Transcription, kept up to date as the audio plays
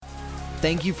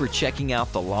Thank you for checking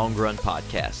out the Long Run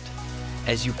Podcast.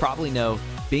 As you probably know,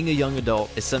 being a young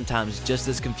adult is sometimes just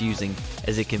as confusing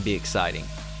as it can be exciting.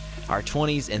 Our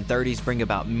 20s and 30s bring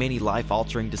about many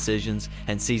life-altering decisions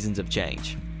and seasons of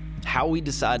change. How we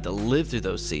decide to live through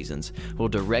those seasons will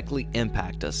directly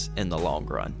impact us in the long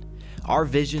run. Our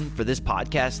vision for this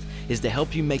podcast is to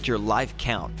help you make your life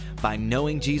count by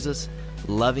knowing Jesus,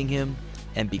 loving Him,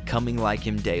 and becoming like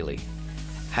Him daily.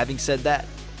 Having said that,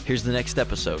 here's the next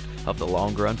episode of the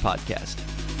Long Run Podcast.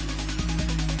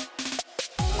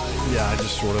 Yeah,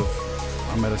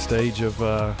 I'm at a stage of,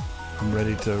 I'm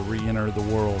ready to re-enter the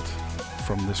world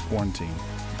from this quarantine.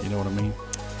 You know what I mean?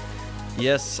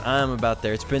 Yes, I'm about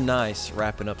there. It's been nice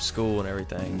wrapping up school and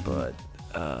everything, but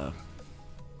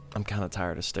I'm kind of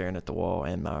tired of staring at the wall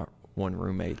and my one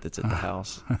roommate that's at the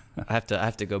house. I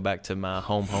have to go back to my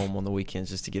home on the weekends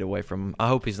just to get away from him. I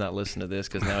hope he's not listening to this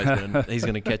because now he's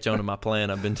gonna catch on to my plan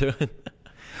I've been doing.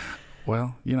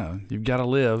 Well, you know, you've got to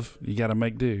live. You got to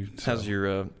make do. So. How's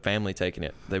your family taking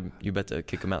it? You about to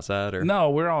kick them outside? Or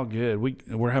No, we're all good.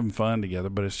 We're having fun together,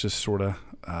 but it's just sort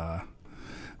of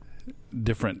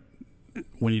different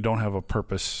when you don't have a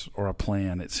purpose or a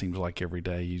plan. It seems like every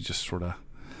day you just sort of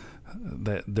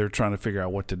that they're trying to figure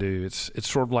out what to do. It's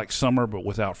sort of like summer, but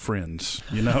without friends.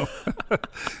 You know.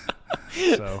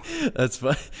 So that's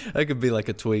fun. That could be like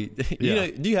a tweet.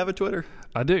 Yeah. Do you have a Twitter?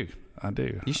 I do.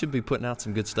 You should be putting out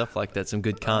some good stuff like that, some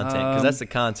good content, because that's the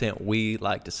content we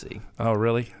like to see. Oh,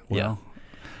 really? Well, yeah.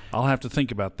 I'll have to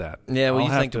think about that. Yeah, well,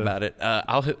 you think about it.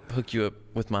 I'll hook you up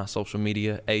with my social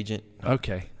media agent.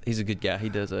 Okay. He's a good guy. He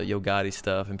does Yo Gotti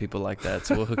stuff and people like that,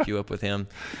 so we'll hook you up with him,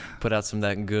 put out some of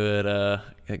that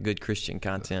good Christian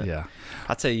content. Yeah.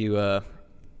 I'll tell you,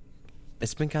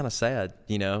 it's been kind of sad.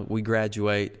 You know, we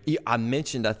graduate. I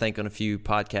mentioned, I think, on a few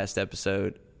podcast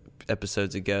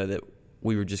episodes ago that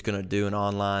we were just going to do an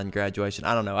online graduation.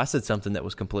 I don't know. I said something that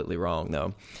was completely wrong,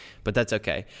 though, but that's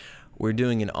okay. We're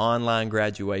doing an online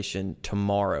graduation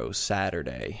tomorrow,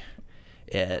 Saturday,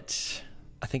 at,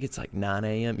 I think it's like 9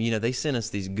 a.m. You know, they sent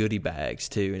us these goodie bags,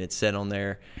 too, and it said on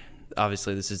there,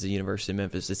 obviously this is the University of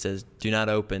Memphis, it says, do not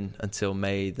open until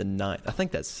May the 9th. I think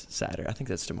that's Saturday. I think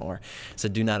that's tomorrow. It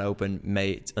said, do not open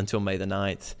until May the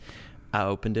 9th. I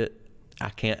opened it.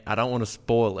 I don't want to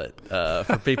spoil it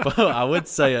for people. I would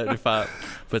say it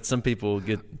but some people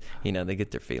get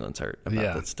their feelings hurt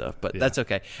about that stuff. But that's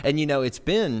okay. And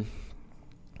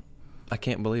I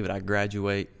can't believe it. I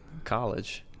graduate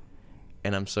college,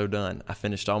 and I'm so done. I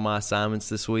finished all my assignments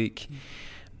this week.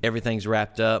 Everything's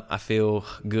wrapped up. I feel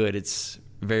good. It's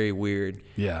very weird.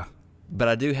 Yeah. But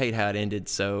I do hate how it ended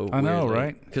so I know, weirdly,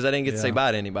 right? because I didn't get to say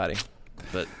bye to anybody.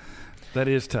 But that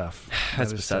is tough.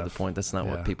 That's beside the point. That's not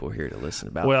what people are here to listen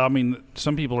about. Well, I mean,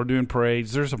 some people are doing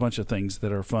parades. There's a bunch of things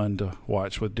that are fun to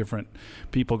watch with different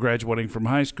people graduating from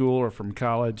high school or from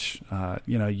college.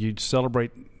 You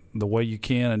celebrate the way you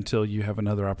can until you have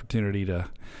another opportunity to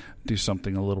do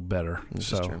something a little better.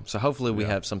 This is true. So hopefully we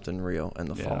have something real in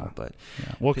the fall. But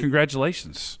well,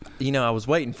 congratulations. I was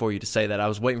waiting for you to say that. I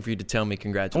was waiting for you to tell me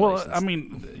congratulations. Well, I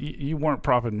mean, you weren't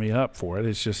propping me up for it.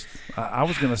 It's just I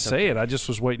was going to say it. I just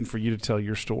was waiting for you to tell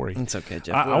your story. It's okay,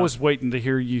 Jeff. I was waiting to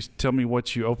hear you tell me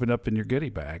what you opened up in your goodie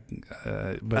bag.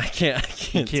 But I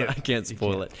can't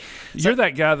spoil it. You're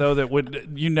that guy though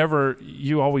that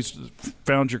you always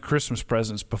found your Christmas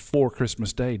presents before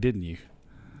Christmas Day, didn't you?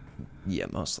 Yeah,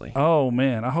 mostly. Oh,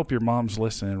 man. I hope your mom's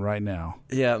listening right now.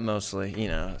 Yeah, mostly.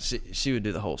 She would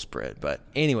do the whole spread. But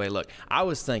anyway, look, I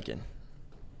was thinking,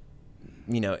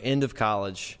 end of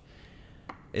college.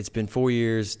 It's been 4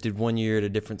 years, did 1 year at a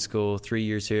different school, 3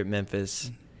 years here at Memphis.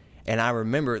 And I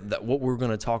remember that what we're going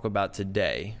to talk about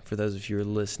today, for those of you who are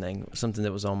listening, something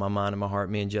that was on my mind and my heart.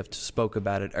 Me and Jeff spoke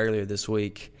about it earlier this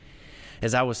week.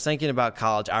 As I was thinking about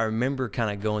college, I remember kind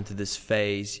of going through this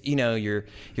phase. You're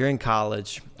in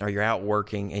college or you're out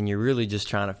working and you're really just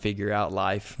trying to figure out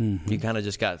life. Mm-hmm. You kind of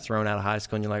just got thrown out of high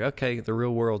school and you're like, okay, the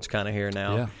real world's kind of here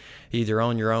now. Yeah. You're either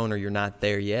on your own or you're not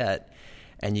there yet.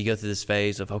 And you go through this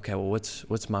phase of, okay, well,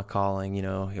 what's my calling?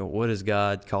 What has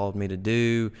God called me to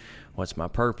do? What's my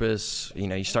purpose?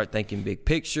 You start thinking big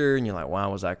picture and you're like, why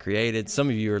was I created? Some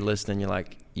of you are listening, you're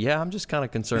like, yeah, I'm just kind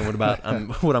of concerned what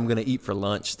I'm going to eat for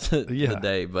lunch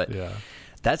today. But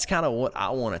that's kind of what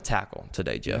I want to tackle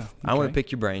today, Jeff. Yeah, okay. I want to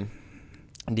pick your brain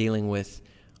dealing with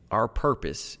our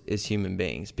purpose as human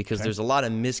beings, because there's a lot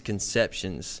of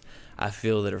misconceptions I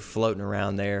feel that are floating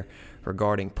around there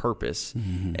regarding purpose,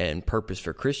 and purpose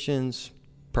for Christians,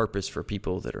 purpose for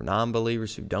people that are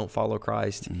non-believers who don't follow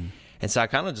Christ. And so I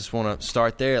kind of just want to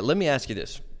start there. Let me ask you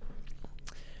this.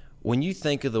 When you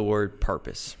think of the word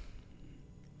purpose,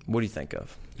 what do you think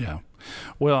of? Yeah.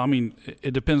 Well, I mean,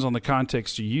 it depends on the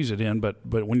context you use it in, but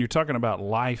when you're talking about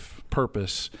life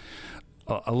purpose,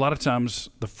 a lot of times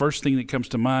the first thing that comes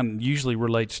to mind usually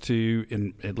relates to,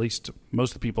 in at least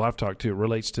most of the people I've talked to, it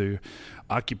relates to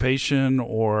occupation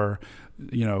or,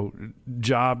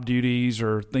 job duties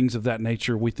or things of that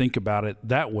nature. We think about it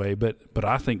that way, but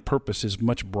I think purpose is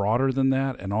much broader than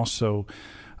that, and also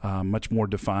much more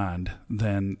defined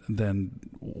than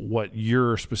what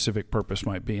your specific purpose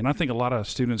might be. And I think a lot of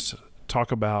students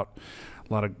talk about,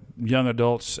 a lot of young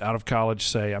adults out of college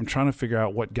say, I'm trying to figure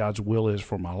out what God's will is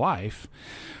for my life.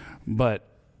 But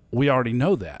we already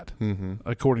know that,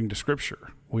 according to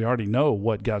Scripture. We already know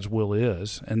what God's will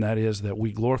is, and that is that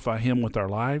we glorify Him with our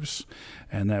lives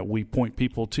and that we point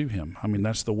people to Him. I mean,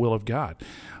 that's the will of God.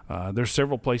 There's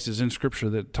several places in Scripture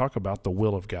that talk about the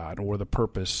will of God or the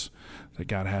purpose that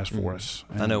God has for us.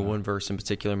 And, I know one verse in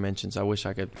particular mentions, I wish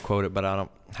I could quote it, but I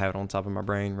don't have it on top of my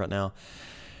brain right now,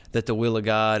 that the will of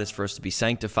God is for us to be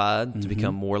sanctified, to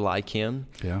become more like Him.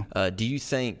 Yeah. Do you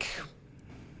think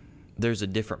there's a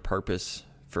different purpose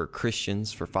for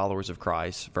Christians, for followers of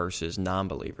Christ, versus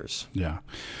non-believers? Yeah.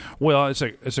 Well,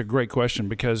 it's a great question,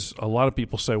 because a lot of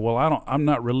people say, well, I'm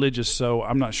not religious, so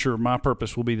I'm not sure my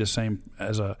purpose will be the same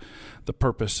as the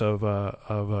purpose of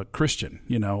a Christian,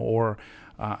 or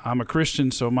I'm a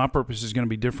Christian, so my purpose is going to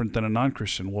be different than a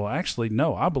non-Christian. Well, actually,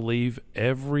 no. I believe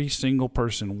every single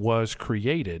person was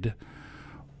created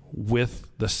with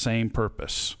the same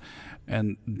purpose,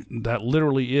 and that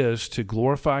literally is to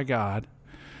glorify God,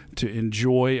 to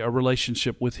enjoy a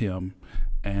relationship with Him,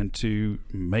 and to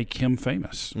make Him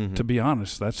famous. To be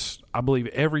honest, I believe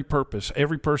every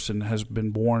person has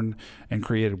been born and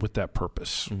created with that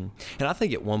purpose. And I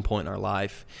think at one point in our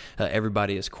life,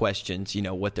 everybody has questioned,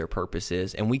 what their purpose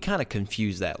is. And we kind of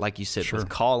confuse that, like you said, with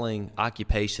calling,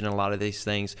 occupation, and a lot of these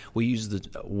things. We use the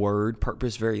word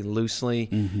purpose very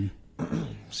loosely.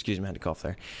 Excuse me, I had to cough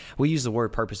there. We use the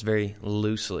word purpose very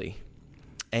loosely.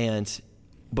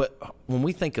 But when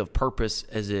we think of purpose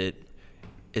as it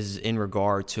is in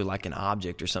regard to like an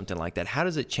object or something like that, how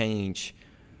does it change?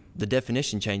 The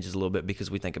definition changes a little bit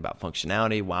because we think about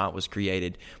functionality, why it was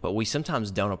created, but we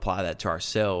sometimes don't apply that to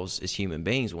ourselves as human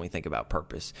beings when we think about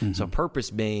purpose. So purpose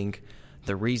being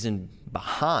the reason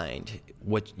behind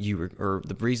what you were, or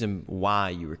the reason why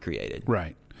you were created.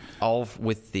 Right. All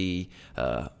with the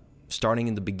starting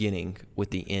in the beginning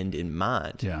with the end in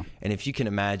mind. Yeah. And if you can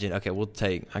imagine, okay,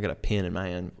 I got a pen in my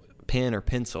hand, pen or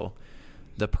pencil.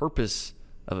 The purpose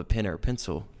of a pen or a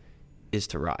pencil is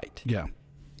to write. Yeah.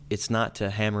 It's not to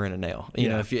hammer in a nail.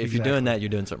 If you're doing that, you're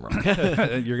doing something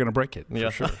wrong. You're going to break it,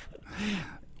 for sure.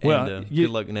 Well, good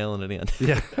luck nailing it in.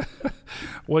 Yeah.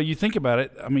 Well, you think about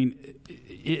it. I mean,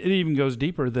 it even goes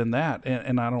deeper than that.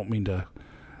 And I don't mean to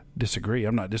disagree.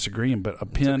 I'm not disagreeing, but a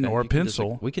pen or a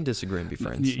pencil. We can disagree and be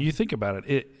friends. You think about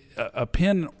it. A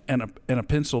pen and a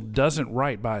pencil doesn't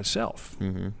write by itself.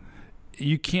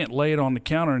 You can't lay it on the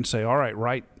counter and say, all right,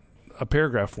 write a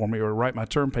paragraph for me or write my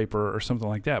term paper or something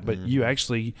like that. But you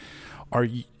actually are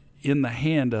in the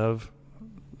hand of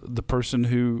the person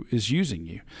who is using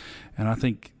you. And I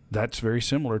think that's very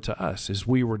similar to us, is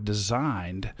we were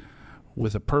designed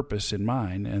with a purpose in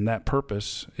mind, and that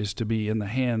purpose is to be in the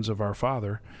hands of our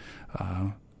Father.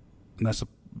 And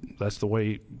that's the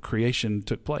way creation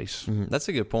took place. That's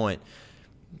a good point.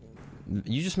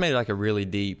 You just made like a really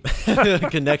deep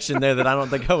connection there that I don't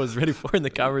think I was ready for in the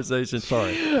conversation.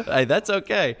 Sorry. Hey, that's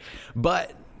okay.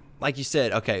 But like you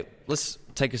said, okay, let's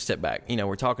take a step back.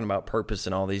 We're talking about purpose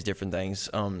and all these different things.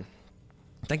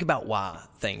 Think about why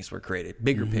things were created,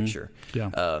 bigger picture.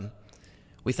 Yeah.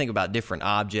 We think about different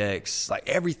objects, like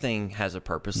everything has a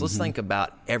purpose. Let's think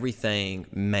about everything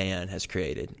man has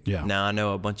created. Yeah. Now, I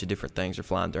know a bunch of different things are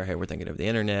flying through our head. We're thinking of the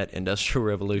internet, industrial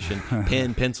revolution,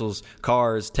 pen, pencils,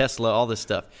 cars, Tesla, all this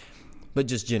stuff. But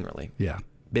just generally,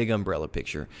 big umbrella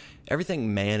picture.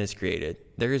 Everything man has created,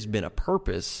 there has been a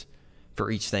purpose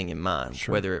for each thing in mind,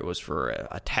 whether it was for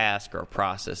a task or a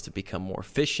process to become more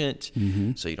efficient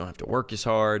so you don't have to work as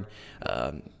hard,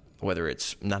 whether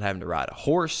it's not having to ride a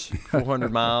horse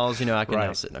 400 miles, I can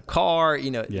now sit in a car,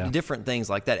 different things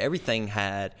like that. Everything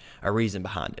had a reason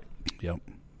behind it. Yep.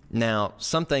 Now,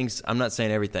 some things, I'm not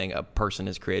saying everything a person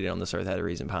has created on this earth had a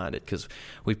reason behind it, because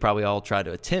we've probably all tried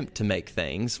to attempt to make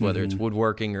things, whether it's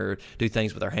woodworking or do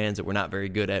things with our hands that we're not very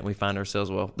good at, and we find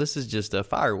ourselves, well, this is just a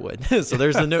firewood. So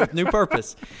there's a new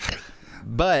purpose.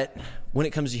 But when it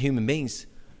comes to human beings,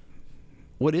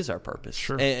 what is our purpose?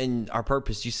 Sure. And our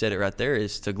purpose, you said it right there,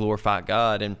 is to glorify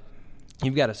God. And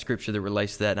you've got a scripture that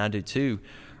relates to that, and I do too.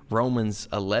 Romans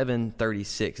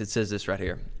 11:36. It says this right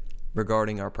here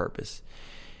regarding our purpose.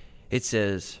 It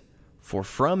says, "For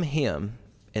from him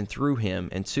and through him,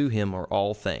 and to him are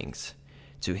all things.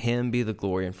 To him be the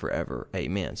glory and forever.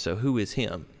 Amen. So who is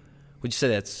him? Would you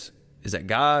say is that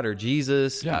God or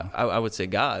Jesus? Yeah. I would say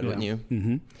God, wouldn't you?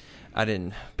 Mm-hmm.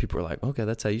 People were like, okay,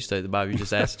 that's how you study the Bible. You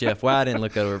just asked Jeff. Well, I didn't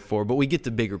look over it before, but we get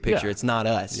the bigger picture. Yeah. It's not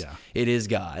us. Yeah. It is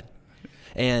God.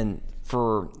 And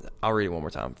I'll read it one more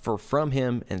time. For from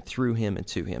him and through him and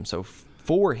to him. So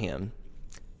for him,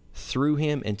 through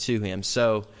him and to him.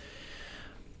 So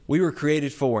we were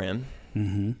created for him.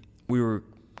 Mm-hmm. We were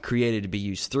created to be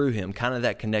used through him. Kind of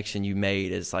that connection you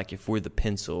made is like if we're the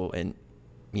pencil and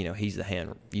he's the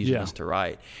hand using us to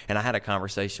write. And I had a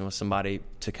conversation with somebody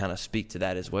to kind of speak to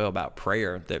that as well about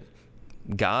prayer, that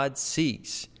God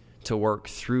seeks to work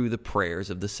through the prayers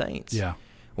of the saints. Yeah.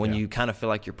 When you kind of feel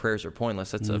like your prayers are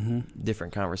pointless, that's a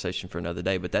different conversation for another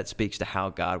day, but that speaks to how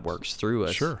God works through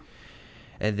us. Sure.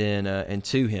 And then, and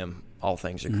to him, all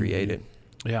things are created.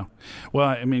 Yeah. Well,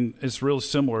 I mean, it's real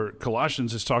similar.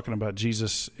 Colossians is talking about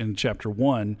Jesus in chapter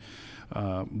 1,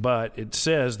 but it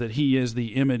says that he is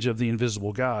the image of the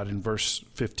invisible God in verse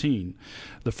 15,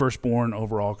 the firstborn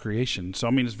over all creation. So,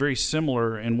 I mean, it's very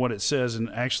similar in what it says, and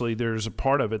actually there's a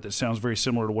part of it that sounds very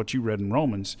similar to what you read in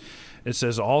Romans. It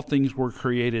says all things were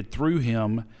created through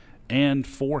him and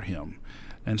for him.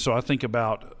 And so I think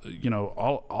about,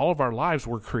 all of our lives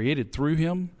were created through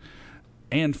him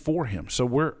and for him.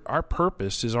 So our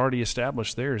purpose is already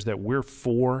established there, is that we're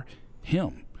for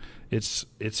him.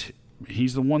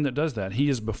 He's the one that does that. He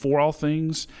is before all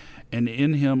things, and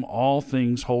in him all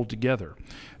things hold together.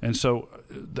 And so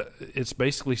it's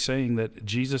basically saying that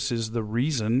Jesus is the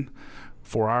reason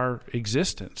for our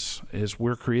existence, is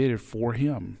we're created for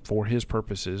him, for his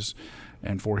purposes,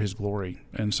 and for his glory.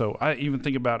 And so I even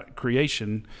think about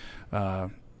creation.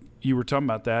 You were talking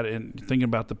about that and thinking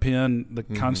about the pen, the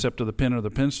concept of the pen or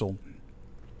the pencil.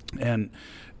 And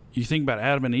you think about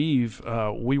Adam and Eve.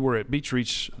 We were at Beach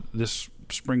Reach this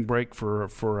spring break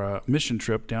for a mission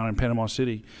trip down in Panama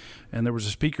City, and there was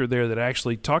a speaker there that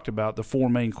actually talked about the four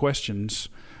main questions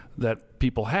that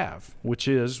people have, which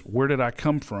is, where did I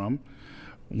come from?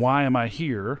 Why am I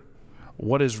here?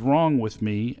 What is wrong with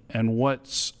me? And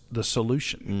what's the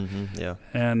solution? Yeah.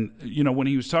 And, when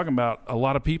he was talking about, a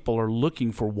lot of people are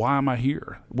looking for, why am I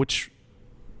here? Which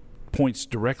points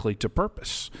directly to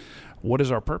purpose. What is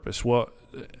our purpose? Well,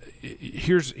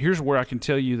 here's where I can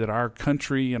tell you that our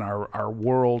country and our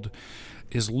world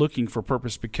is looking for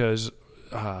purpose, because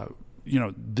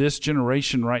this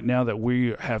generation right now that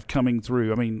we have coming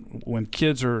through. I mean, when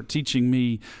kids are teaching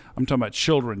me, I'm talking about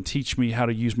children teach me how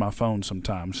to use my phone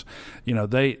sometimes.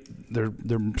 They're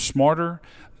smarter,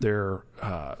 they're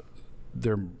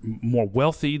more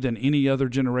wealthy than any other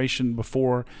generation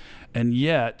before, and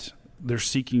yet they're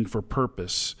seeking for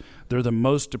purpose. They're the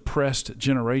most depressed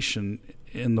generation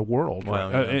in the world, wow,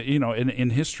 right? In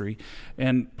history.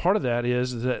 And part of that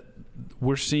is that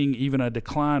we're seeing even a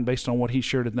decline based on what he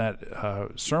shared in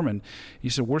that sermon. He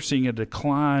said, we're seeing a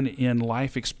decline in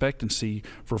life expectancy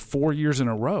for 4 years in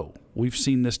a row. We've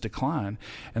seen this decline,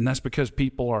 and that's because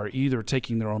people are either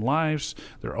taking their own lives,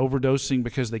 they're overdosing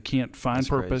because they can't find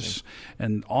purpose,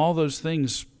 and all those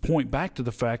things point back to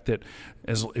the fact that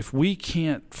if we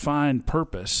can't find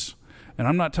purpose, and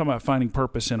I'm not talking about finding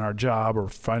purpose in our job or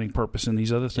finding purpose in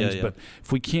these other things, but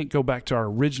if we can't go back to our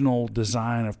original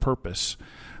design of purpose,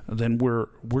 then we're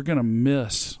going to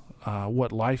miss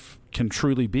what life can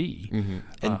truly be.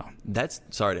 And that's,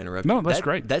 sorry to interrupt. No, that's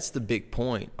great. That's the big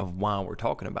point of why we're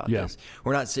talking about this.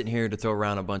 We're not sitting here to throw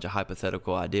around a bunch of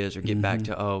hypothetical ideas or get back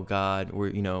to, God,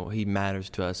 he matters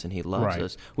to us and he loves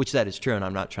us, which that is true. And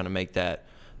I'm not trying to make that,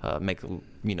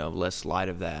 less light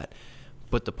of that.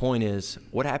 But the point is,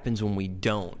 what happens when we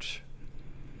don't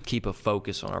keep a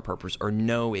focus on our purpose or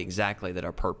know exactly that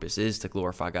our purpose is to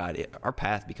glorify God? Our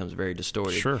path becomes very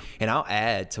distorted. Sure. And I'll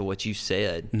add to what you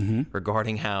said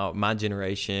regarding how my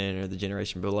generation or the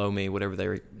generation below me, whatever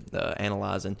they're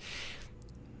analyzing,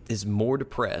 is more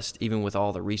depressed, even with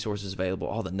all the resources available,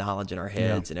 all the knowledge in our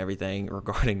heads and everything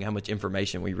regarding how much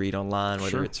information we read online,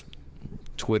 whether it's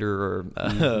Twitter or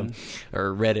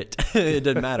Reddit. It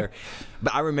doesn't matter.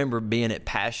 But I remember being at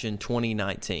Passion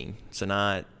 2019. So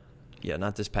not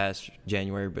this past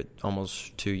January, but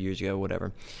almost 2 years ago,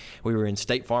 whatever. We were in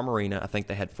State Farm Arena. I think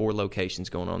they had 4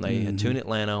 locations going on. They had 2 in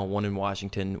Atlanta, 1 in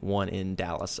Washington, 1 in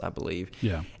Dallas, I believe.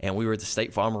 Yeah. And we were at the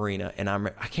State Farm Arena, and I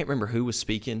can't remember who was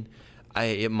speaking.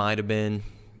 It might have been,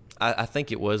 I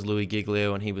think it was Louis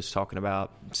Giglio, and he was talking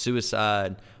about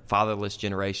suicide, fatherless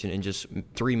generation, and just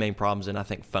 3 main problems, and I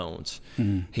think phones.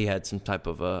 He had some type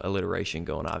of alliteration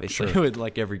going, obviously, with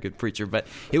like every good preacher, but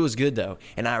it was good though.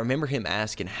 And I remember him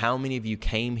asking, how many of you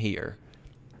came here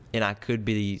and I could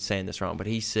be saying this wrong, but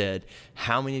he said,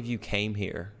 how many of you came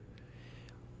here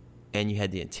and you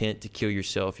had the intent to kill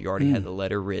yourself? You already had the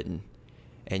letter written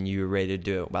and you were ready to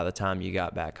do it by the time you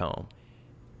got back home.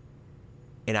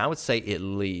 And I would say at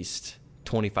least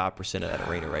 25% of that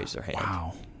arena raised their hand.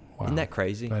 Wow. Isn't that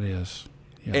crazy? That is.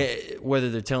 Yeah. Whether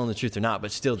they're telling the truth or not,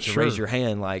 but still to raise your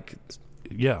hand, like,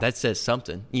 that says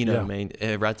something. You know what I mean?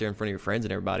 Right there in front of your friends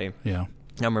and everybody. Yeah.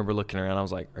 I remember looking around. I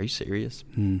was like, are you serious?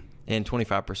 And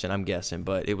 25%, I'm guessing,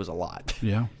 but it was a lot.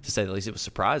 Yeah. To say the least. It was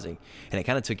surprising. And it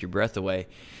kind of took your breath away.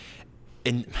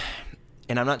 And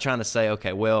I'm not trying to say,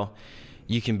 okay, well,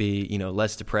 you can be,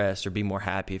 less depressed or be more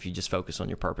happy if you just focus on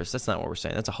your purpose. That's not what we're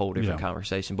saying. That's a whole different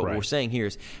conversation. But what we're saying here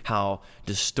is how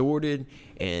distorted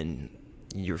and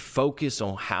your focus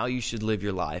on how you should live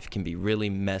your life can be really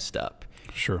messed up.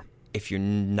 Sure. If you're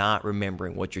not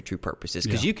remembering what your true purpose is.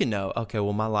 Because you can know, okay,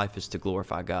 well, my life is to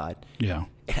glorify God. Yeah.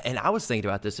 And I was thinking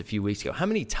about this a few weeks ago. How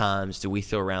many times do we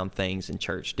throw around things in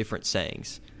church, different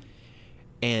sayings,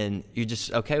 and you're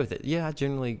just okay with it? Yeah, I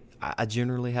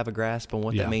generally have a grasp on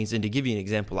what that means. And to give you an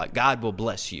example, like, God will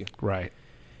bless you. Right.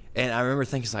 And I remember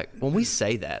thinking, like, when we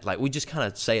say that, like, we just kind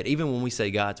of say it, even when we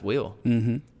say God's will.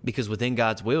 Mm-hmm. Because within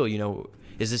God's will,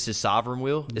 is this his sovereign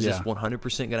will? Is this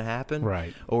 100% going to happen?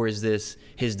 Right. Or is this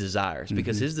his desires?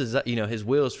 Because his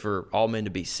will is for all men to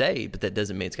be saved, but that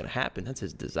doesn't mean it's going to happen. That's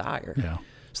his desire. Yeah.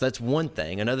 So that's one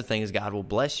thing. Another thing is God will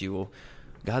bless you. Well,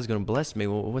 God's going to bless me.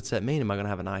 Well, what's that mean? Am I going to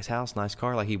have a nice house, nice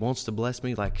car? Like, he wants to bless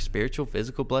me, like spiritual,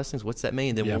 physical blessings? What's that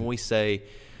mean? Then when we say,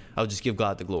 I'll just give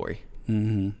God the glory.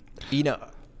 Mm-hmm.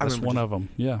 That's one of them.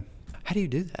 Yeah. How do you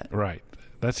do that? Right.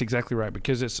 That's exactly right.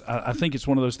 Because I think it's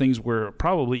one of those things where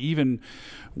probably even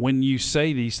when you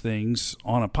say these things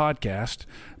on a podcast,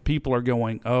 people are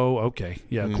going, oh, okay,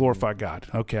 glorify God.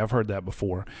 Okay, I've heard that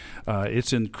before.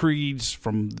 It's in creeds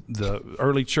from the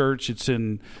early church. It's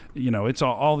in, it's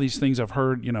all these things I've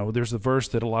heard. There's the verse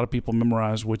that a lot of people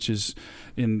memorize, which is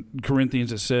in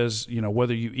Corinthians. It says,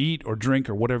 whether you eat or drink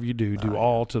or whatever you do, do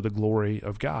all to the glory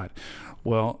of God.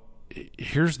 Well,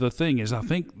 here's the thing is I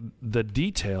think the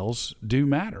details do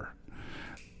matter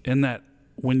in that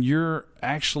when you're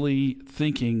actually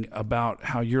thinking about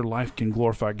how your life can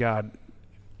glorify God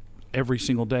every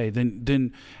single day,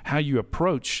 then how you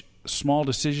approach small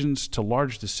decisions to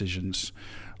large decisions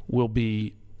will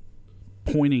be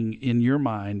pointing in your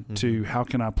mind to how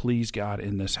can I please God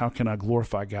in this? How can I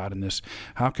glorify God in this?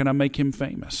 How can I make him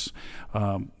famous?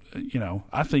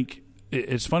 I think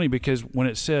it's funny because when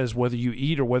it says whether you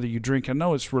eat or whether you drink, I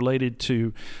know it's related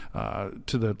to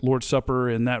the Lord's Supper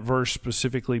in that verse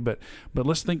specifically, but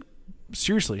let's think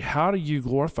seriously. How do you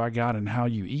glorify God in how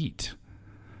you eat?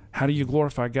 How do you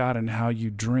glorify God in how you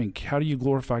drink? How do you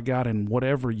glorify God in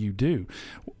whatever you do?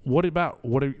 What about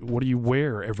what do you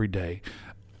wear every day?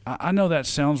 I know that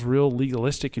sounds real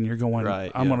legalistic, and you're going,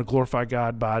 I'm going to glorify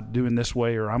God by doing this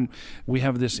way, or we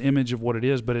have this image of what it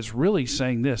is, but it's really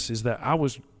saying this, is that I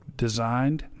was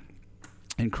designed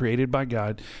and created by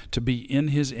God to be in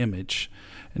his image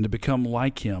and to become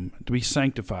like him, to be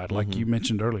sanctified, like you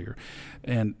mentioned earlier.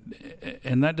 And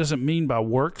that doesn't mean by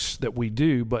works that we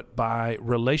do, but by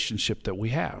relationship that we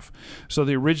have. So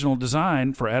the original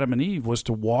design for Adam and Eve was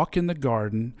to walk in the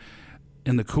garden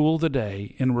in the cool of the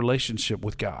day in relationship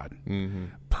with God,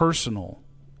 personal,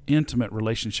 intimate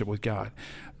relationship with God.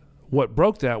 What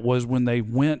broke that was when they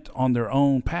went on their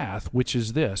own path, which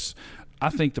is this. I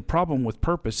think the problem with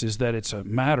purpose is that it's a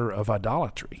matter of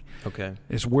idolatry. Okay.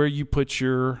 It's where you put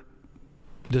your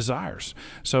desires.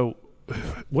 So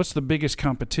what's the biggest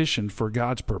competition for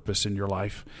God's purpose in your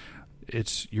life?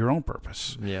 It's your own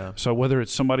purpose. Yeah. So whether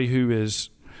it's somebody who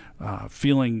is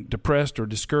feeling depressed or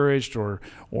discouraged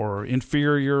or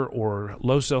inferior or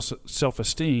low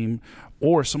self-esteem,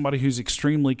 or somebody who's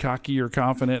extremely cocky or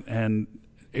confident and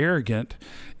arrogant,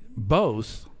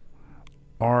 both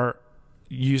are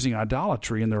using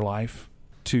idolatry in their life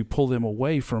to pull them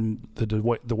away from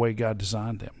the way God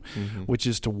designed them, which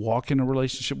is to walk in a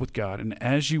relationship with God. And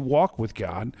as you walk with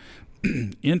God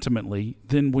intimately,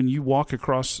 then when you walk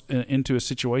across into a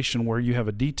situation where you have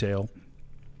a detail,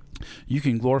 you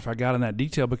can glorify God in that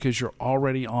detail because you're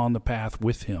already on the path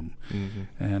with him.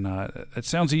 And it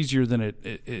sounds easier than it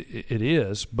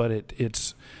is, but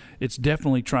it's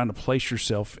definitely trying to place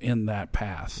yourself in that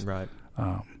path. Right.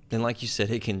 And like you said,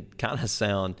 it can kind of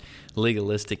sound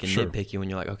legalistic and nitpicky when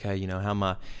you're like, okay, how am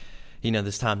I,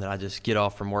 this time that I just get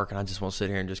off from work and I just want to sit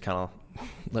here and just kind of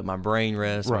let my brain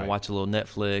rest and watch a little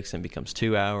Netflix, and it becomes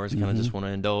 2 hours. Kind of just want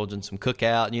to indulge in some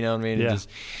cookout, you know what I mean? Yeah. And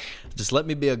just let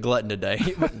me be a glutton today.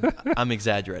 I'm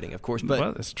exaggerating, of course. But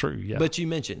well, that's true, yeah. But you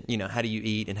mentioned, how do you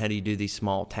eat and how do you do these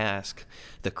small tasks,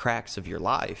 the cracks of your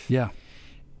life? Yeah.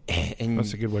 And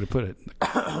that's a good way to put it.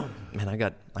 Man, I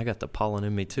got the pollen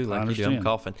in me too, like you do. I'm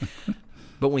coughing.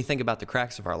 But when we think about the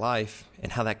cracks of our life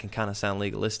and how that can kind of sound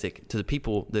legalistic to the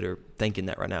people that are thinking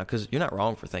that right now, because you're not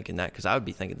wrong for thinking that, because I would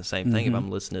be thinking the same thing if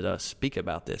I'm listening to us speak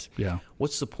about this. Yeah.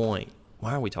 What's the point?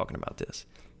 Why are we talking about this?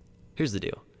 Here's the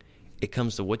deal. It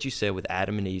comes to what you said with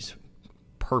Adam and Eve's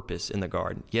purpose in the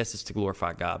garden. Yes, it's to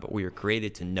glorify God, but we are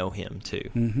created to know him too,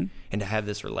 and to have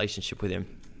this relationship with him.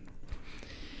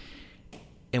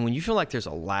 And when you feel like there's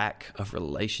a lack of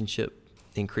relationship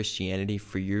in Christianity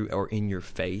for you or in your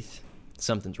faith,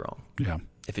 something's wrong. Yeah.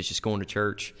 If it's just going to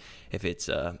church, if it's,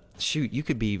 you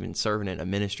could be even serving in a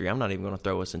ministry. I'm not even going to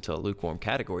throw us into a lukewarm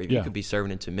category. You could be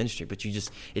serving into ministry, but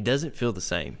it doesn't feel the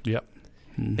same. Yep.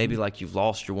 Mm-hmm. Maybe like you've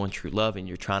lost your one true love and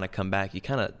you're trying to come back. You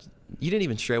didn't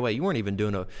even stray away. You weren't even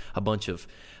doing a bunch of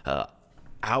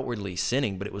outwardly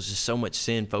sinning, but it was just so much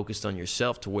sin focused on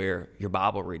yourself to where your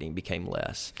Bible reading became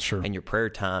less. Sure. And your prayer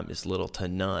time is little to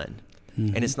none.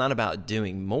 Mm-hmm. And it's not about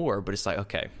doing more, but it's like,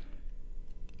 okay,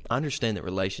 I understand that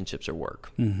relationships are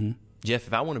work. Mm-hmm. Jeff,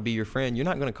 if I want to be your friend, you're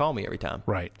not going to call me every time.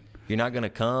 Right. You're not going to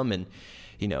come and,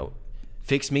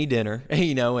 fix me dinner,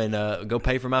 and go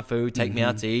pay for my food, take me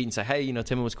out to eat and say, hey,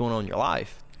 tell me what's going on in your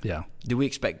life. Yeah. Do we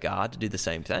expect God to do the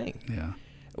same thing? Yeah.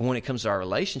 When it comes to our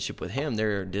relationship with him,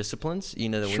 there are disciplines, that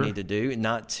we need to do,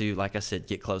 not to, like I said,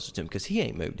 get closer to him, because he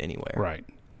ain't moved anywhere. Right.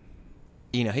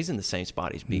 He's in the same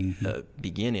spot he's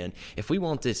begin in. If we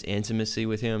want this intimacy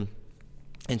with him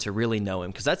and to really know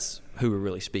him, because that's who we're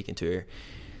really speaking to here,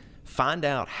 find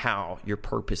out how your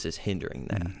purpose is hindering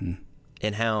that. Mm-hmm.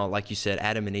 And how, like you said,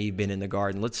 Adam and Eve been in the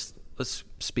garden. Let's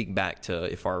speak back to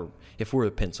if we're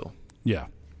a pencil. Yeah.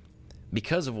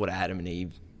 Because of what Adam and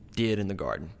Eve did in the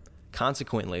garden,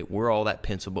 consequently, we're all that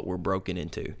pencil, but we're broken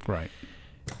into. Right.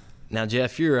 Now,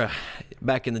 Jeff, you're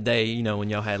back in the day, when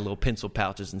y'all had little pencil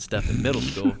pouches and stuff in middle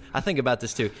school. I think about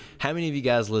this too. How many of you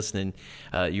guys listening,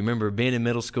 you remember being in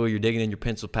middle school, you're digging in your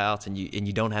pencil pouch and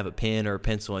you don't have a pen or a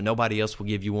pencil and nobody else will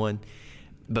give you one,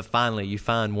 but finally you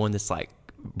find one that's like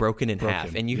broken in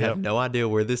half, and you have no idea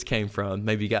where this came from.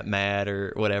 Maybe you got mad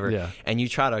or whatever, and you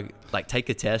try to like take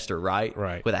a test or write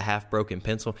with a half broken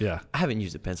pencil. I haven't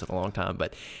used a pencil in a long time,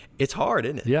 but it's hard,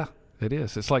 isn't it? Yeah, it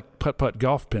is. It's like putt-putt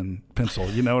golf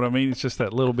pencil. You know what I mean? It's just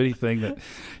that little bitty thing that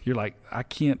you're like, I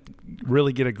can't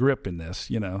really get a grip in this,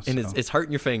 And it's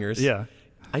hurting your fingers. Yeah.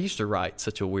 I used to write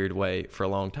such a weird way for a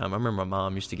long time. I remember my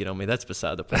mom used to get on me. That's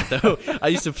beside the point, though. I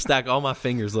used to stack all my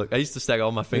fingers. Look, I used to stack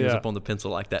all my fingers up on the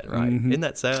pencil like that and write. Mm-hmm. Isn't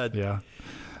that sad? Yeah.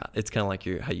 It's kind of like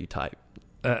how you type.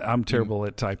 I'm terrible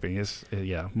at typing.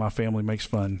 My family makes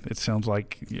fun. It sounds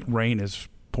like rain is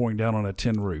pouring down on a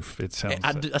tin roof. It sounds.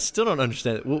 I still don't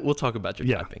understand it. We'll talk about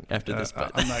your typing after this.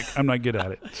 But I'm not good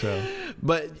at it. So,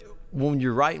 but when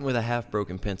you're writing with a half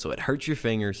broken pencil, it hurts your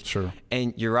fingers. Sure.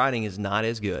 And your writing is not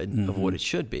as good of what it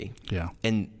should be. Yeah.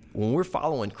 And when we're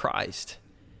following Christ,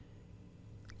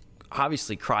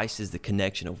 obviously Christ is the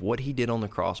connection of what he did on the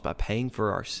cross by paying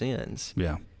for our sins.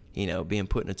 Yeah. Being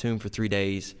put in a tomb for 3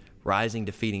 days, rising,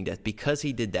 defeating death. Because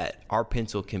he did that, our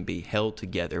pencil can be held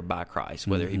together by Christ,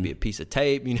 whether he be a piece of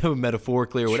tape,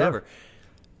 metaphorically or whatever.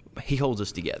 He holds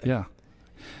us together. Yeah.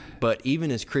 But even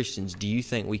as Christians, do you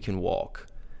think we can walk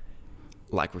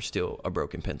like we're still a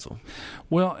broken pencil?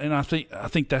 Well, and I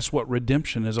think that's what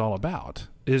redemption is all about.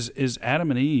 Is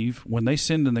Adam and Eve, when they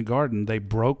sinned in the garden, they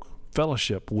broke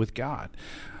fellowship with God.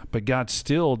 But God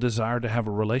still desired to have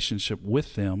a relationship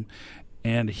with them,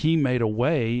 and he made a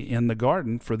way in the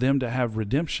garden for them to have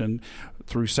redemption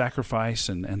through sacrifice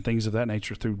and things of that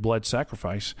nature, through blood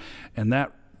sacrifice. And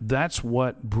that's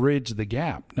what bridged the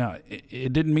gap. Now,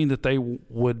 it didn't mean that they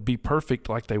would be perfect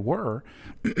like they were,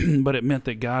 but it meant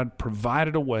that God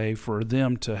provided a way for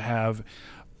them to have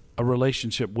a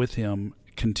relationship with him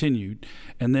continued.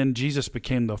 And then Jesus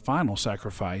became the final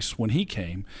sacrifice when he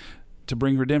came to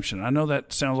bring redemption. I know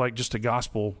that sounds like just a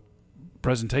gospel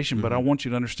presentation, but I want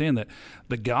you to understand that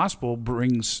the gospel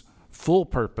brings full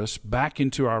purpose back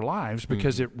into our lives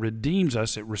because it redeems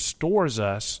us, it restores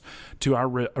us to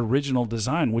our original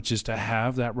design, which is to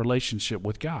have that relationship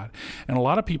with God. And a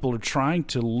lot of people are trying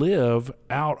to live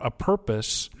out a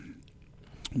purpose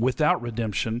without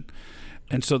redemption,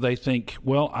 and so they think,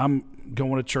 well, I'm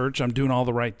going to church, I'm doing all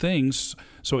the right things,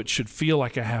 so it should feel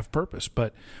like I have purpose.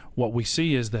 But what we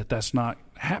see is that that's not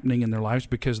happening in their lives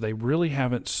because they really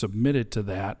haven't submitted to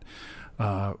that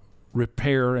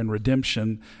repair and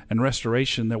redemption and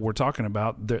restoration that we're talking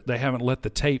about. They haven't let the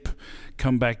tape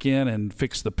come back in and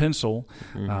fix the pencil.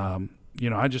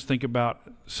 I just think about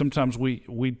sometimes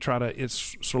we try to,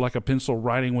 it's sort of like a pencil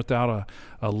writing without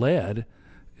a lead,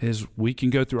 is we can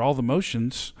go through all the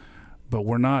motions, but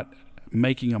we're not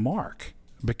making a mark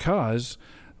because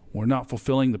we're not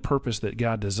fulfilling the purpose that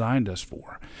God designed us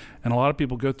for. And a lot of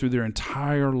people go through their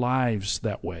entire lives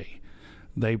that way.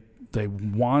 They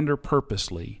wander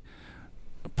purposelessly.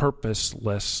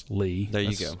 There you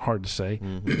That's go. hard to say.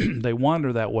 Mm-hmm. They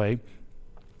wander that way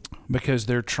because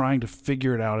they're trying to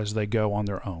figure it out as they go on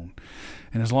their own.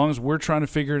 And as long as we're trying to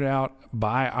figure it out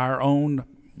by our own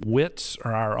wits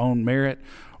or our own merit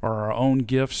or our own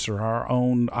gifts or our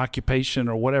own occupation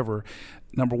or whatever,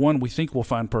 number one, we think we'll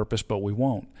find purpose, but we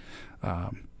won't.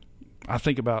 I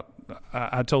think about,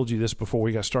 I told you this before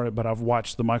we got started, but I've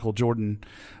watched the Michael Jordan,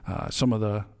 some of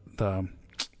the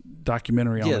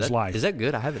documentary on his life. Is that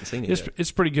good? I haven't seen it yet.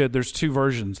 It's pretty good. There's two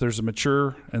versions. There's a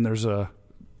mature and there's a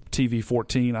TV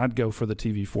 14. I'd go for the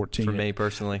TV 14. For me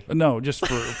personally? No, just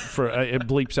for it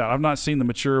bleeps out. I've not seen the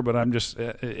mature, but I'm just,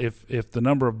 if the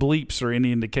number of bleeps are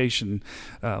any indication,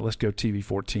 let's go TV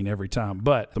 14 every time.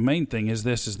 But the main thing is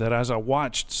this, is that as I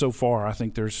watched so far, I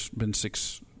think there's been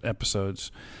 6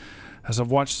 episodes. As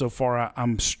I've watched so far,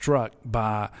 I'm struck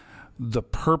by the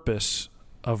purpose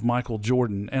of Michael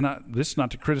Jordan. And this is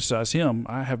not to criticize him.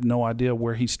 I have no idea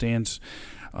where he stands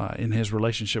in his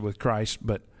relationship with Christ.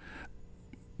 But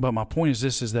my point is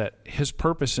this, is that his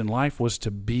purpose in life was to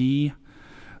be,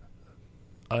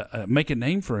 make a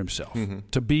name for himself, mm-hmm.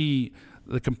 to be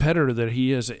the competitor that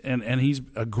he is. And he's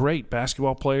a great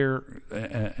basketball player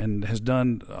and has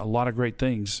done a lot of great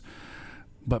things.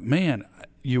 But, man,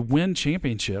 you win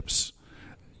championships,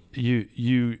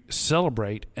 you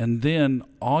celebrate, and then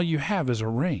all you have is a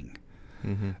ring.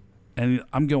 Mm-hmm. And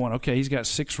I'm going, okay, he's got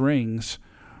 6 rings,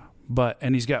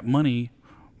 and he's got money,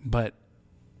 but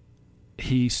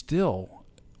he still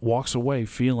walks away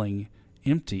feeling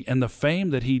empty. And the fame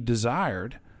that he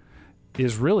desired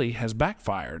has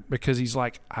backfired, because he's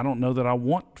like, I don't know that I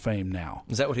want fame now.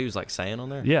 Is that what he was like saying on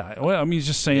there? Yeah. Well, I mean, he's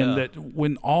just saying that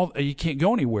when you can't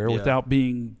go anywhere without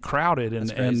being crowded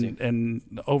and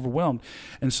overwhelmed.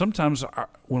 And sometimes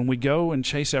when we go and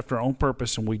chase after our own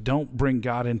purpose and we don't bring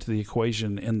God into the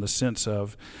equation in the sense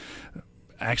of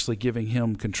actually giving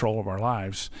him control of our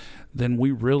lives, then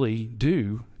we really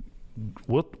do.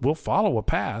 We'll follow a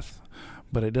path,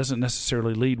 but it doesn't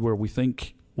necessarily lead where we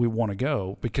think we want to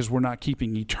go, because we're not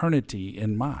keeping eternity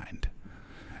in mind.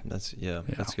 That's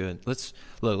good. Let's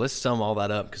sum all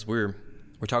that up, because we're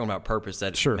talking about purpose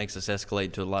that makes us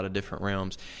escalate to a lot of different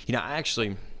realms. You know,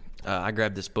 I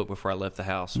grabbed this book before I left the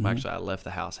house. Mm-hmm. Well, actually, I left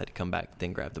the house, had to come back,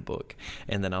 then grab the book,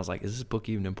 and then I was like, is this book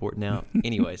even important now?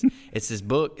 Anyways, it's this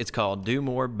book. It's called Do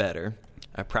More Better: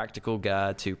 A Practical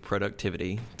Guide to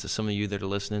Productivity. To some of you that are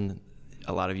listening,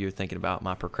 a lot of you are thinking about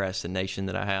my procrastination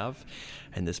that I have,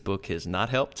 and this book has not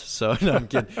helped. So, no, I'm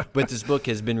kidding. But this book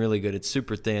has been really good. It's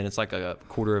super thin. It's like a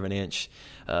quarter of an inch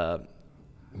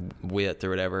width or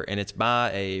whatever. And it's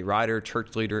by a writer,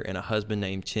 church leader, and a husband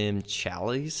named Tim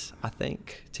Challies, I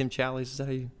think. Tim Challies, is that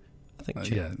how you? I think.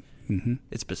 Yeah. Mm-hmm.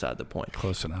 It's beside the point.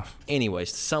 Close enough.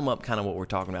 Anyways, to sum up kind of what we're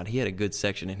talking about, he had a good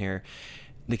section in here,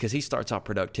 because he starts out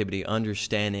productivity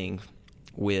understanding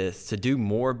to do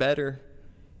more better.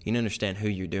 You understand who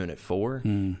you're doing it for,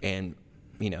 and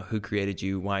you know who created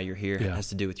you, why you're here. It has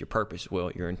to do with your purpose.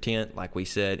 Well, your intent, like we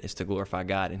said, is to glorify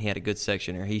God. And he had a good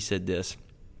section here. He said this: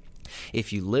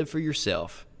 if you live for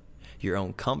yourself, your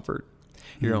own comfort,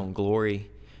 your own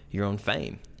glory, your own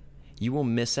fame, you will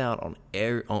miss out on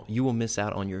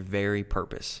your very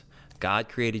purpose. God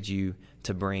created you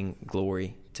to bring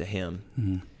glory to him.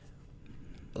 Mm-hmm.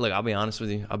 Look, I'll be honest with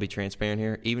you. I'll be transparent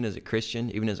here. Even as a Christian,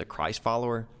 even as a Christ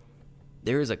follower,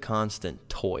 there is a constant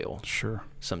toil. Sure.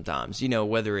 Sometimes, you know,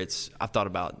 whether it's, I've thought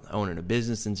about owning a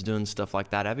business and doing stuff like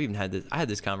that. I had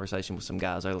this conversation with some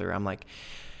guys earlier. I'm like,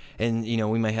 and you know,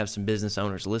 we may have some business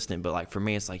owners listening, but like for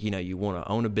me, it's like, you know, you want to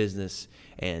own a business,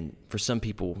 and for some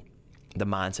people, the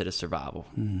mindset is survival.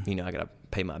 You know, I got to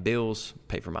pay my bills,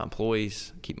 pay for my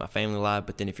employees, keep my family alive.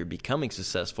 But then if you're becoming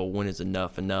successful, when is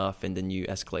enough? And then you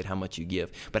escalate how much you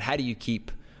give. But how do you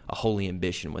keep a holy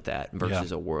ambition with that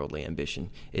versus a worldly ambition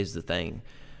is the thing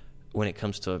when it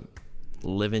comes to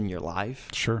living your life.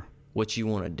 Sure. What you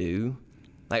want to do.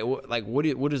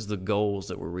 What is the goals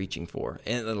that we're reaching for?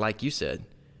 And like you said,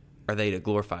 are they to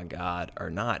glorify God or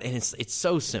not? And it's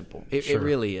so simple. It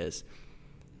really is.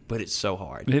 But it's so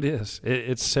hard. It is.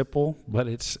 It's simple, but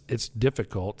it's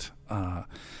difficult.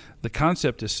 The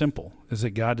concept is simple, is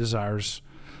that God desires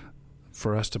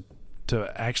for us to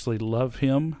actually love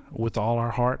him with all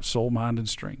our heart, soul, mind, and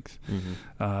strength.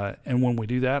 Mm-hmm. And when we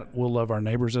do that, we'll love our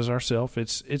neighbors as ourselves.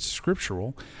 It's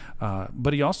scriptural.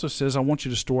 But he also says, I want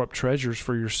you to store up treasures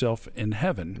for yourself in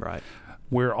heaven, right,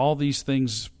 where all these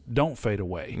things don't fade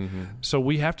away. Mm-hmm. So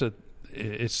we have to,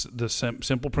 it's the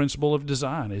simple principle of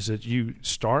design, is that you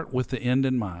start with the end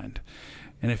in mind.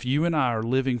 And if you and I are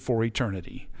living for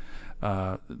eternity,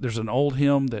 there's an old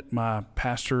hymn that my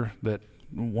pastor, that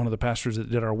one of the pastors that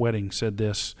did our wedding said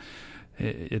this.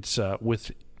 It's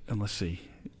with, and let's see,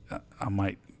 I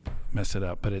might mess it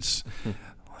up, but it's,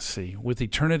 let's see, with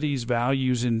eternity's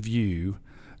values in view,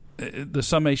 the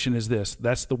summation is this: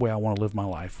 that's the way I want to live my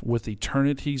life, with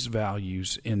eternity's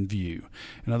values in view.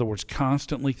 In other words,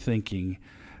 constantly thinking,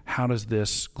 how does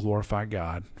this glorify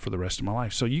God for the rest of my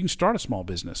life? So you can start a small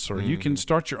business, or you can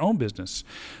start your own business.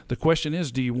 The question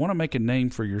is, do you want to make a name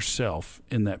for yourself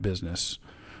in that business,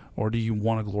 or do you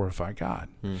want to glorify God?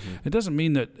 It doesn't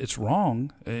mean that it's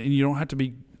wrong, and you don't have to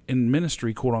be in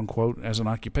ministry, quote unquote, as an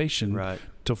occupation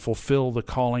to fulfill the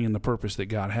calling and the purpose that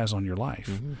God has on your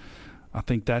life. I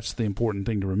think that's the important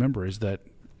thing to remember, is that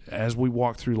as we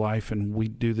walk through life and we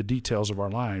do the details of our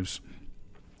lives,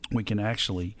 we can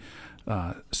actually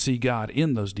see God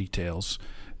in those details,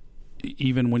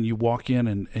 even when you walk in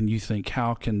and you think,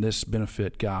 how can this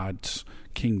benefit God's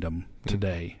kingdom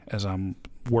today as I'm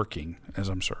working, as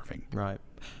I'm serving? Right.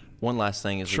 One last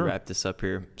thing as we wrap this up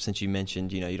here, since you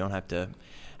mentioned, you don't have to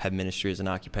have ministry as an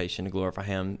occupation to glorify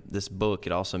Him. This book,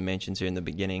 it also mentions here in the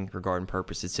beginning regarding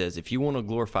purpose, it says, if you want to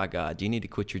glorify God, do you need to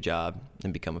quit your job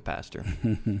and become a pastor?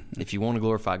 If you want to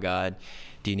glorify God,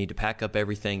 do you need to pack up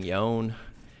everything you own,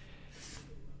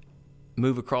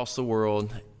 move across the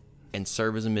world, and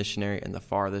serve as a missionary in the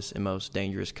farthest and most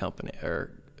dangerous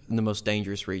the most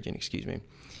dangerous region,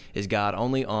 Is God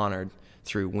only honored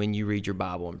through when you read your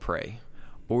Bible and pray?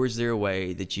 Or is there a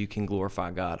way that you can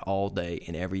glorify God all day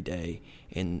and every day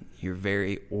in your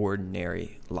very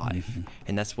ordinary life?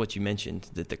 And that's what you mentioned,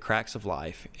 that the cracks of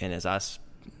life, and as I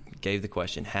gave the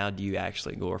question, how do you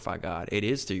actually glorify God? It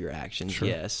is through your actions,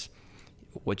 yes.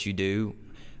 What you do,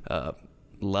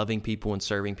 loving people and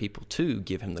serving people to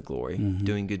give Him the glory,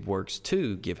 doing good works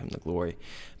to give Him the glory.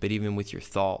 But even with your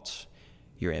thoughts,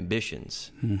 your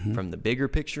ambitions, from the bigger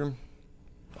picture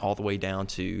all the way down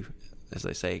to, as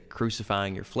they say,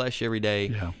 crucifying your flesh every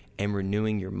day and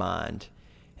renewing your mind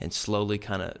and slowly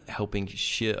kind of helping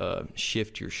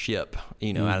shift your ship,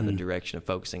 out of the direction of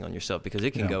focusing on yourself, because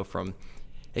it can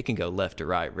go left to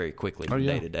right very quickly from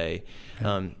day to day.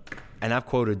 And I've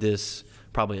quoted this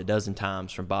probably a dozen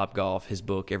times from Bob Goff, his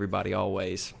book, Everybody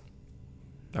Always.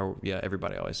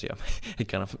 Everybody Always, It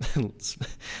kind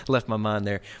of left my mind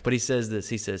there. But he says this,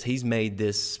 he's made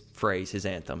this phrase his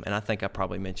anthem, and I think I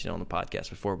probably mentioned it on the podcast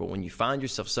before, but when you find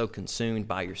yourself so consumed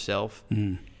by yourself,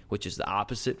 which is the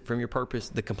opposite from your purpose,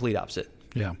 the complete opposite.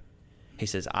 He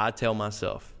says, I tell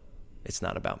myself, it's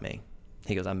not about me.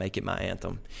 He goes, I make it my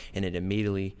anthem, and it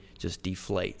immediately just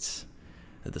deflates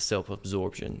the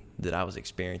self-absorption that I was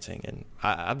experiencing. And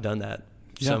I've done that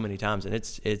so many times, and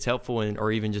it's helpful,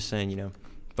 or even just saying,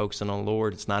 focusing on the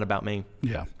Lord, it's not about me.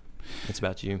 It's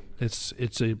about you.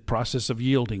 It's a process of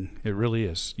yielding. It really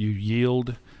is. You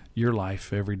yield your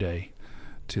life every day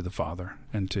to the Father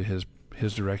and to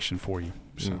His direction for you.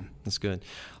 So that's good.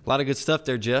 A lot of good stuff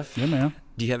there, Jeff. Yeah, man.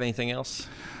 Do you have anything else?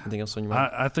 Anything else on your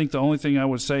mind? I think the only thing I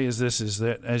would say is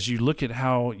that as you look at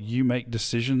how you make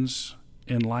decisions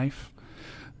in life,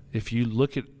 if you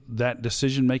look at that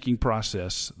decision-making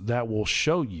process, that will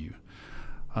show you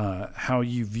how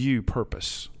you view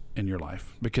purpose in your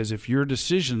life. Because if your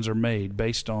decisions are made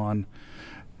based on,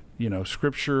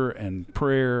 Scripture and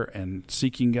prayer and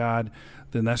seeking God,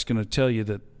 then that's going to tell you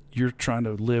that you're trying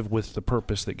to live with the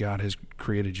purpose that God has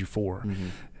created you for.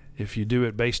 If you do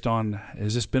it based on,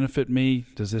 does this benefit me?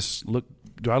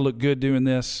 Do I look good doing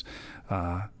this?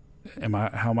 How am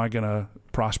I going to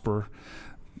prosper?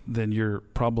 Then you're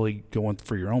probably going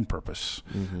for your own purpose.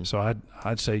 So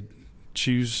I'd say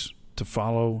choose to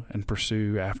follow and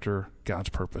pursue after God's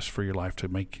purpose for your life, to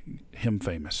make Him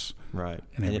famous, right?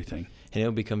 And everything.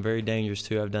 It'll become very dangerous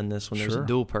too. I've done this when there's a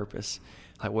dual purpose.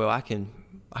 Like, well, I can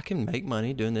make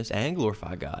money doing this and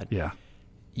glorify God.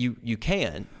 You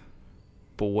can,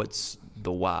 but what's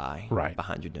the why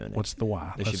behind you doing it? What's the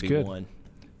why? There should be one,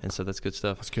 and so that's good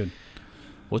stuff. That's good.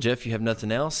 Well, Jeff, you have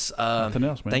nothing else? Nothing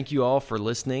else, man. Thank you all for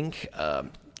listening. A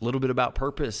little bit about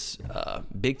purpose.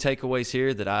 Big takeaways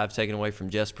here that I've taken away from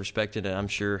Jeff's perspective, and I'm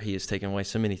sure he has taken away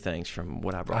so many things from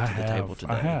what I brought to the table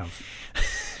today. I have.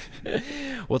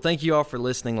 Well, thank you all for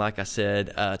listening. Like I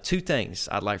said, 2 things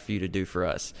I'd like for you to do for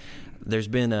us. There's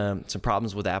been some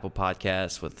problems with Apple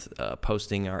Podcasts with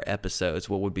posting our episodes.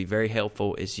 What would be very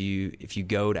helpful is if you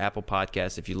go to Apple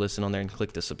Podcasts, if you listen on there and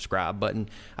click the subscribe button,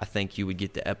 I think you would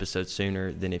get the episode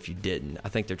sooner than if you didn't. I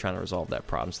think they're trying to resolve that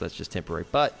problem, so that's just temporary.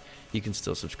 But you can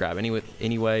still subscribe.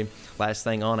 Anyway, last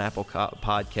thing on Apple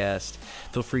Podcast,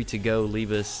 feel free to go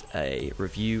leave us a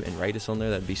review and rate us on there.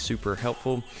 That'd be super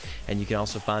helpful. And you can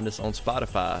also find us on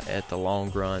Spotify at the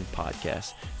Long Run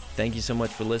Podcast. Thank you so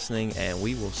much for listening, and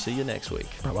we will see you next week.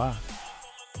 Bye-bye.